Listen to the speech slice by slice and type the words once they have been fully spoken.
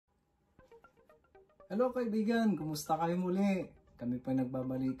Hello kaibigan, kumusta kayo muli? Kami po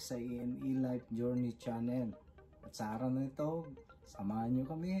nagbabalik sa E&E Life Journey Channel. At sa araw na ito, samahan nyo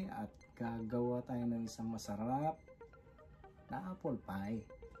kami at gagawa tayo ng isang masarap na apple pie.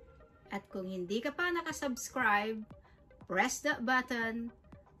 At kung hindi ka pa nakasubscribe, press that button,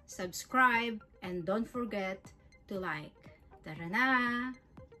 subscribe, and don't forget to like. Tara na!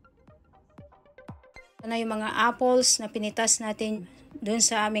 Ito na yung mga apples na pinitas natin dun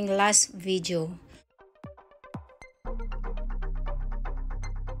sa aming last video.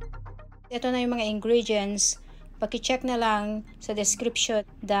 Ito na yung mga ingredients. Paki-check na lang sa description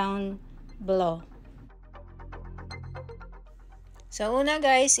down below. So una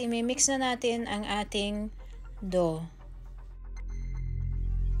guys, imimix na natin ang ating dough.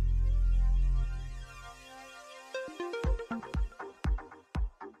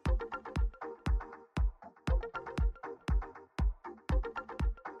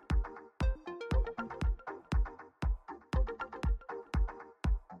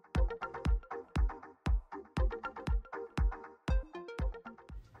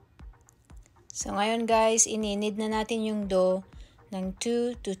 So ngayon guys, ininid na natin yung dough ng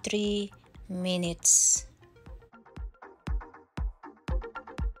 2 to 3 minutes.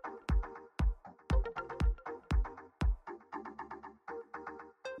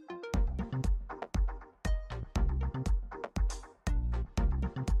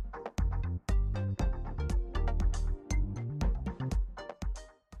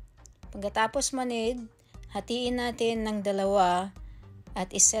 Pagkatapos manid, hatiin natin ng dalawa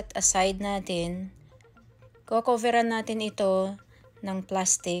at iset aside natin. Coveran natin ito ng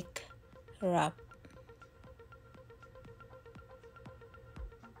plastic wrap.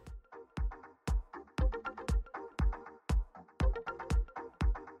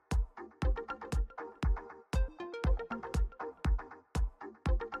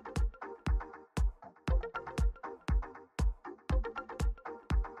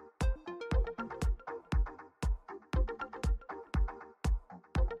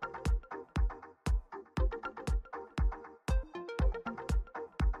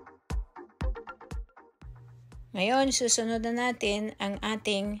 Ngayon, susunod na natin ang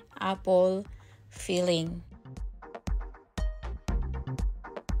ating apple filling.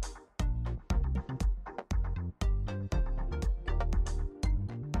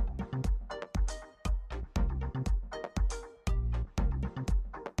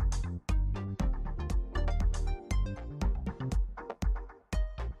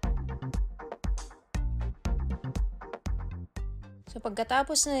 So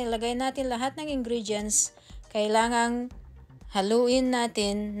pagkatapos na nilagay natin lahat ng ingredients, kailangang haluin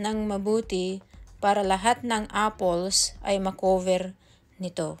natin ng mabuti para lahat ng apples ay makover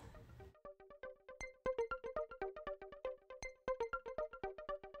nito.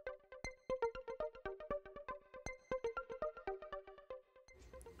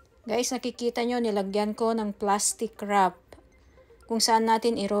 Guys, nakikita nyo nilagyan ko ng plastic wrap kung saan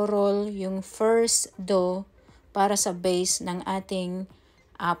natin iro-roll yung first dough para sa base ng ating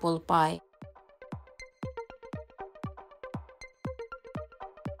apple pie.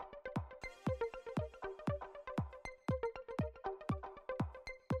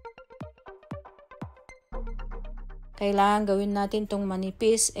 Kailangan gawin natin itong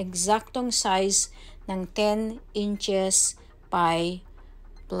manipis, eksaktong size ng 10 inches pie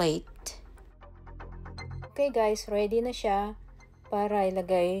plate. Okay guys, ready na siya para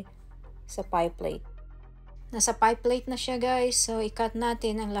ilagay sa pie plate. Nasa pie plate na siya guys, so i-cut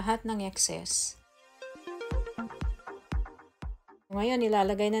natin ang lahat ng excess. Ngayon,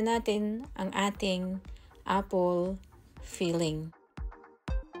 ilalagay na natin ang ating apple filling.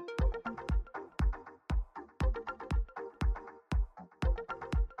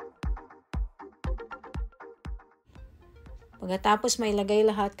 Pagkatapos mailagay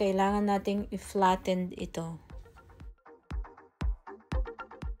lahat, kailangan nating i-flatten ito.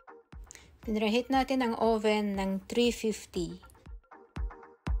 Preheat natin ang oven ng 350.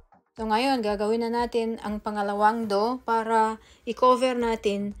 So ngayon, gagawin na natin ang pangalawang dough para i-cover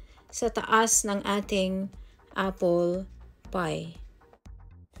natin sa taas ng ating apple pie.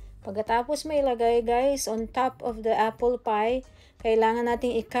 Pagkatapos mailagay guys, on top of the apple pie, kailangan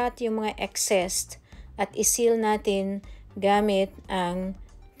nating i-cut yung mga excess at i-seal natin gamit ang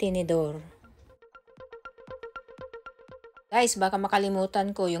tinidor. Guys, baka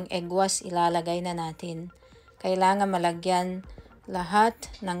makalimutan ko yung egg wash, ilalagay na natin. Kailangan malagyan lahat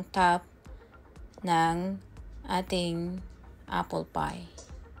ng top ng ating apple pie.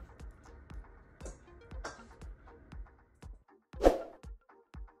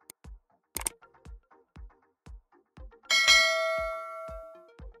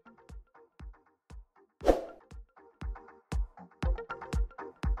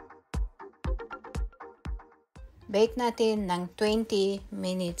 Bake natin ng 20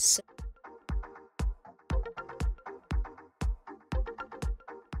 minutes.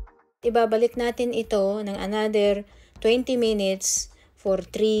 Ibabalik natin ito ng another 20 minutes for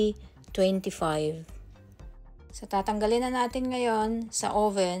 325. So, tatanggalin na natin ngayon sa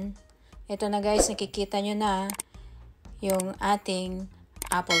oven. Ito na guys, nakikita nyo na yung ating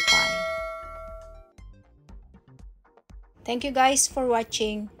apple pie. Thank you guys for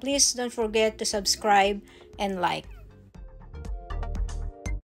watching. Please don't forget to subscribe and like.